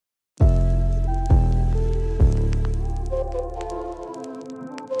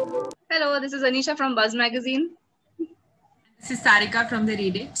Hello, this is Anisha from Buzz Magazine. This is Sarika from the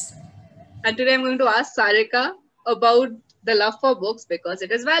Read It's. And today I'm going to ask Sarika about the love for books because it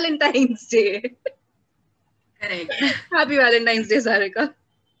is Valentine's Day. Correct. Happy Valentine's Day, Sarika.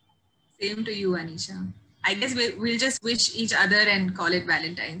 Same to you, Anisha. I guess we'll just wish each other and call it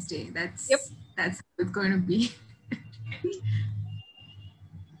Valentine's Day. That's how it's going to be.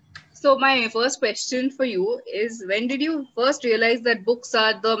 So my first question for you is, when did you first realize that books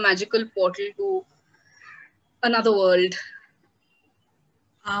are the magical portal to another world?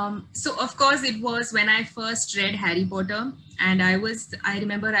 So of course it was when I first read Harry Potter, and I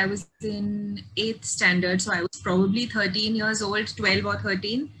remember I was in 8th standard, so I was probably 13 years old, 12 or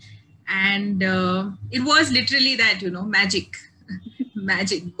 13. And it was literally that, magic,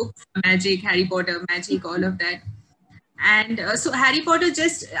 magic books, magic, Harry Potter, magic, all of that. And so Harry Potter,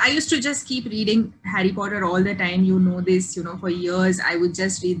 I used to just keep reading Harry Potter all the time. You know this, for years, I would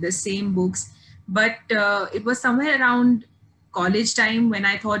just read the same books. But it was somewhere around college time when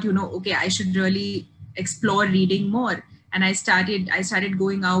I thought, okay, I should really explore reading more. And I started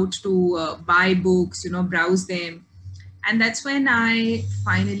going out to buy books, browse them. And that's when I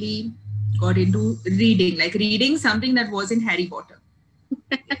finally got into reading something that wasn't Harry Potter.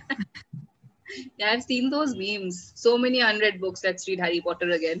 Yeah, I've seen those memes. So many unread books. Let's read Harry Potter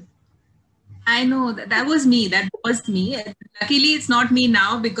again. I know that was me. That was me. Luckily, it's not me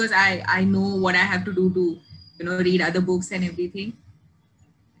now because I know what I have to do to, read other books and everything.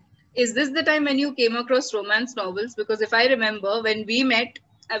 Is this the time when you came across romance novels? Because if I remember, when we met,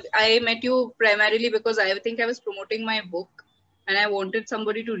 I met you primarily because I think I was promoting my book and I wanted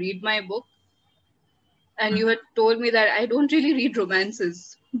somebody to read my book. And you had told me that I don't really read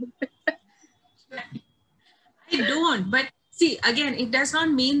romances. I don't, but see, again, it does not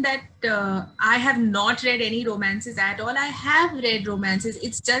mean that I have not read any romances at all. I have read romances.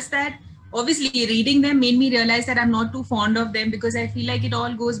 It's just that obviously reading them made me realize that I'm not too fond of them because I feel like it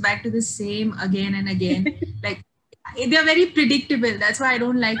all goes back to the same again and again. Like they're very predictable. That's why I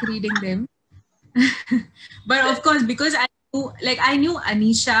don't like reading them. But of course, because I knew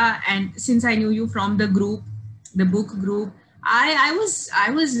Anisha, and since I knew you from the group, the book group, I was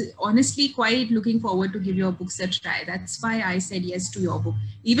honestly quite looking forward to give your books a try. That's why I said yes to your book.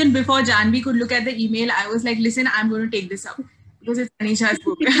 Even before Janvi could look at the email, I was like, listen, I'm going to take this up because it's Anisha's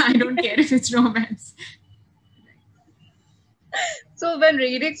book. I don't care if it's romance. So when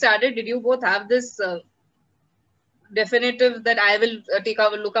reading started, did you both have this definitive that I will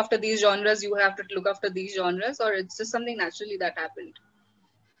look after these genres, you have to look after these genres, or it's just something naturally that happened?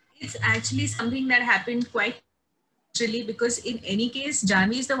 It's actually something that happened quite naturally because in any case,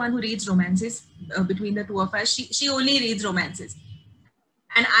 Janvi is the one who reads romances between the two of us. She only reads romances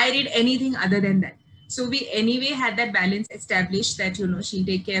and I read anything other than that. So we anyway had that balance established that, she'll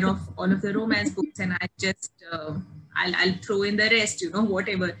take care of all of the romance books and I just, I'll throw in the rest,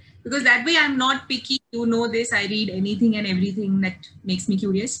 whatever. Because that way I'm not picky, this, I read anything and everything that makes me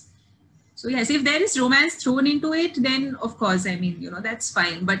curious. So yes, if there is romance thrown into it, then of course, I mean, that's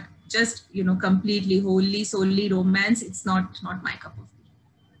fine. But just, completely, wholly, solely romance, it's not my cup of tea.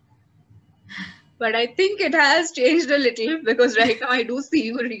 But I think it has changed a little because right now I do see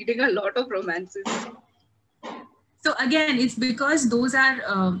you reading a lot of romances. So again, it's because those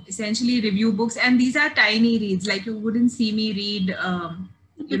are essentially review books and these are tiny reads. Like you wouldn't see me read,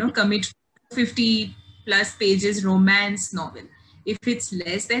 commit 50 plus pages romance novel. If it's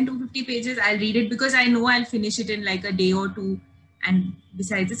less than 250 pages, I'll read it because I know I'll finish it in like a day or two. And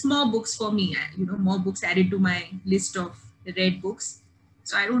besides, it's more books for me, more books added to my list of read books.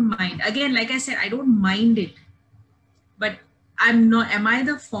 So I don't mind. Again, like I said, I don't mind it. But am I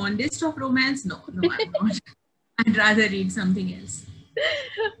the fondest of romance? No, I'm not. I'd rather read something else.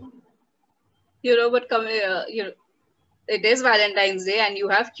 But it is Valentine's Day and you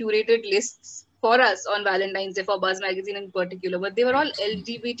have curated lists for us on Valentine's Day for Buzz Magazine in particular, but they were all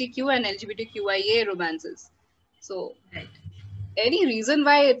LGBTQ and LGBTQIA romances. So, right. Any reason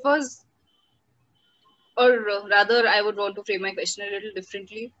why it was, or rather, I would want to frame my question a little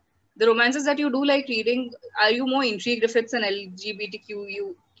differently. The romances that you do like reading, are you more intrigued if it's an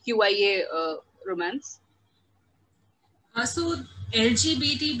LGBTQIA romance? So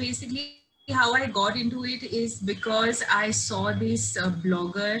LGBT, basically how I got into it is because I saw this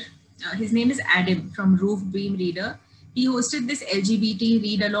blogger, his name is Adam from Roof Dream Reader. He hosted this LGBT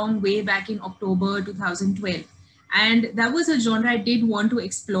read along way back in October 2012. And that was a genre I did want to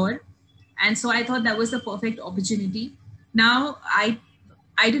explore. And so I thought that was the perfect opportunity. Now, I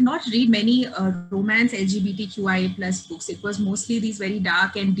did not read many romance LGBTQIA plus books. It was mostly these very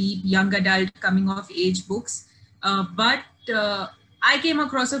dark and deep young adult coming of age books. But I came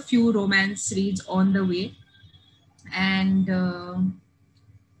across a few romance reads on the way, and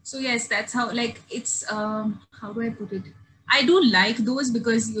so yes, that's how, like, it's how do I put it? I do like those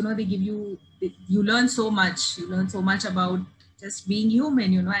because they give you learn so much. You learn so much about just being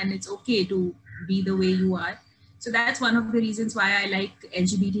human, and it's okay to be the way you are. So that's one of the reasons why I like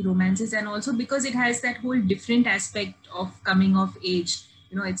LGBT romances, and also because it has that whole different aspect of coming of age.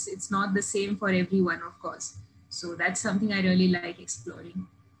 It's not the same for everyone, of course. So that's something I really like exploring.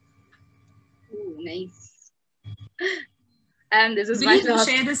 Ooh, nice. And this I is my believe you last.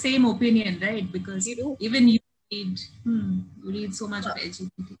 share the same opinion, right? Because You do. even read, you read so much of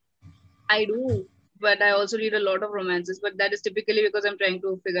LGBT. I do, but I also read a lot of romances. But that is typically because I'm trying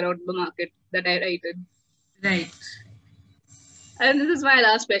to figure out the market that I write in. Right. And this is my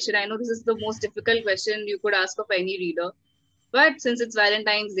last question. I know this is the most difficult question you could ask of any reader. But since it's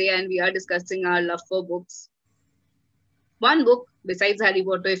Valentine's Day and we are discussing our love for books, one book besides Harry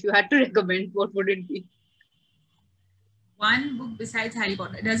Potter, if you had to recommend, what would it be? One book besides Harry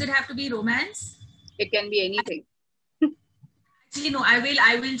Potter. Does it have to be romance? It can be anything. Actually, no.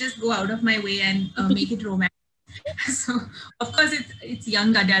 I will just go out of my way and make it romance. So, of course, it's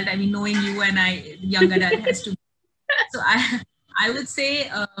young adult. I mean, knowing you and I, young adult has to. So I would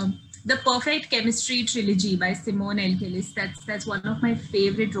say the Perfect Chemistry trilogy by Simone L. Gillis. That's one of my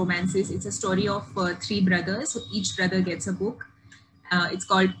favorite romances. It's a story of three brothers. So each brother gets a book. It's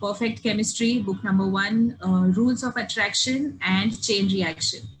called Perfect Chemistry, book number 1, Rules of Attraction and Chain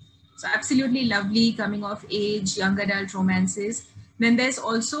Reaction. So absolutely lovely coming of age, young adult romances. Then there's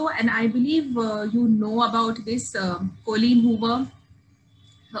also, and I believe you know about this, Colleen Hoover,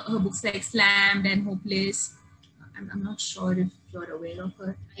 her books like Slammed and Hopeless. I'm not sure if you're aware of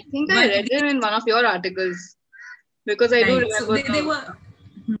her. I think I But read them in one of your articles because I do right, so remember they were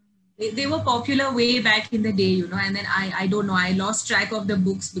they were popular way back in the day, and then I don't know, I lost track of the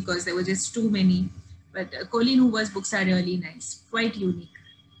books because there were just too many. But Colleen Hoover's books are really nice, quite unique.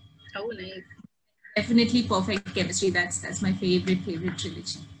 oh, nice. Definitely Perfect Chemistry. That's my favorite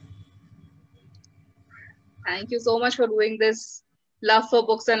trilogy. Thank you so much for doing this love for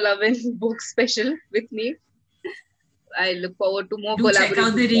books and love in books special with me. I look forward to more Do check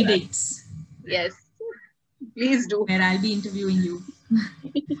out collaborations the for that. readings Yes, please do. where I'll be interviewing you.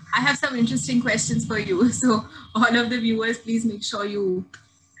 I have some interesting questions for you. So all of the viewers, please make sure you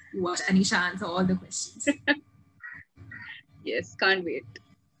watch Anisha answer all the questions. Yes, can't wait.